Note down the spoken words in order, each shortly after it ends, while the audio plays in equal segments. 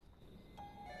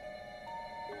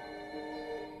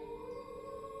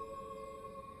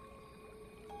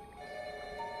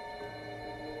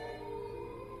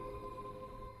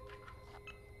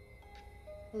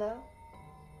Hello?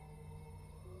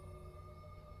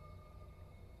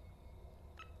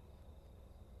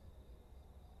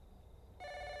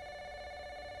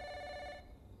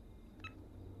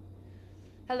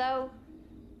 Hello?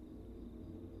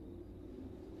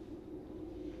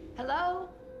 Hello?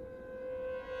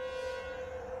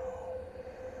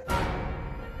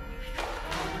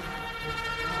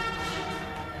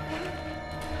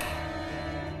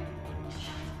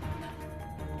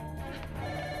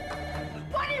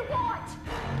 What do you want?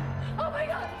 Oh my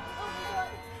God! Oh my God!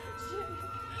 Shit!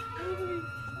 Please,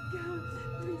 don't,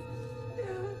 please,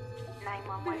 don't.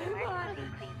 911 emergency,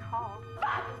 please hold.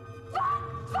 Fuck! Fuck!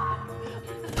 Fuck!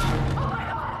 Oh my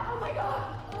God! Oh my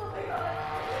God! Oh my God!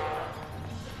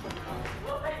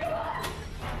 Oh my God!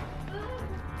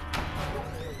 Oh,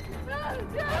 shit! Oh,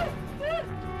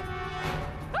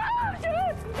 shit!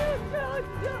 No,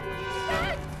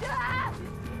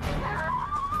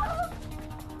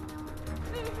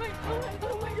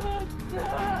 Oh my God!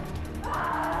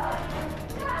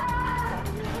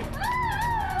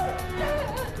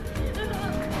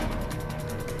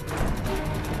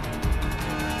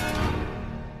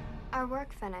 Our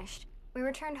work finished. We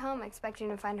returned home expecting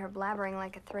to find her blabbering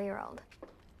like a 3-year-old.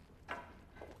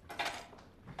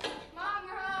 Mom,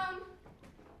 we're home!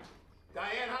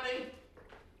 Diane, honey,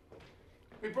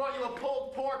 we brought you a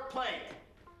pulled pork plate.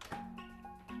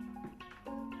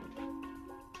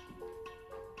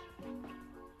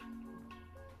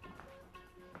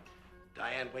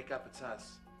 Diane, wake up, it's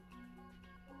us.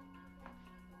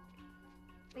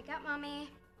 Wake up, Mommy.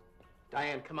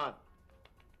 Diane, come on.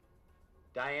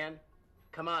 Diane,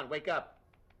 come on, wake up.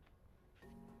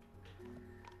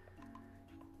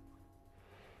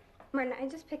 Martin, I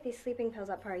just picked these sleeping pills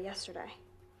up for her yesterday.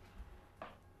 I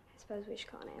suppose we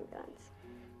should call an ambulance.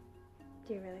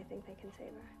 Do you really think they can save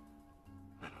her?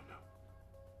 I don't know.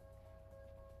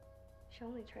 She'll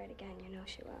only try it again. You know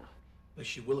she will. But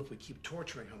she will if we keep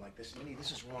torturing her like this. Minnie,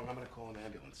 this is wrong. I'm gonna call an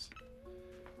ambulance.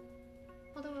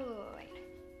 Hold on, wait.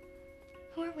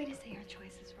 Who are we to say her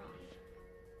choice is wrong?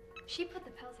 She put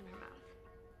the pills in her mouth.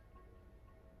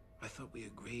 I thought we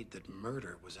agreed that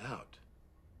murder was out.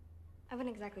 I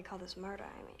wouldn't exactly call this murder.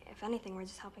 I mean, if anything, we're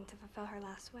just helping to fulfill her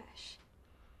last wish.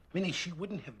 Minnie, she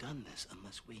wouldn't have done this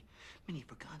unless we... Minnie,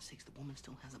 for God's sakes, the woman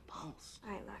still has a pulse.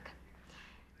 All right, look.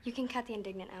 You can cut the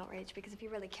indignant outrage, because if you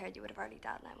really cared, you would have already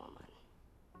dialed 911.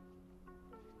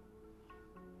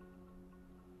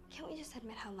 Can't we just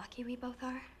admit how lucky we both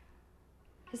are?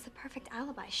 It's the perfect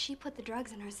alibi. She put the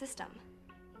drugs in her system.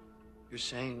 You're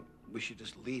saying we should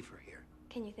just leave her here?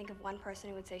 Can you think of one person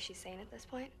who would say she's sane at this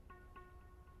point?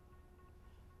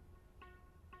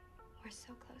 We're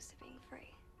so close to being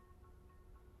free.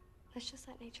 Let's just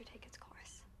let nature take its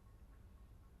course.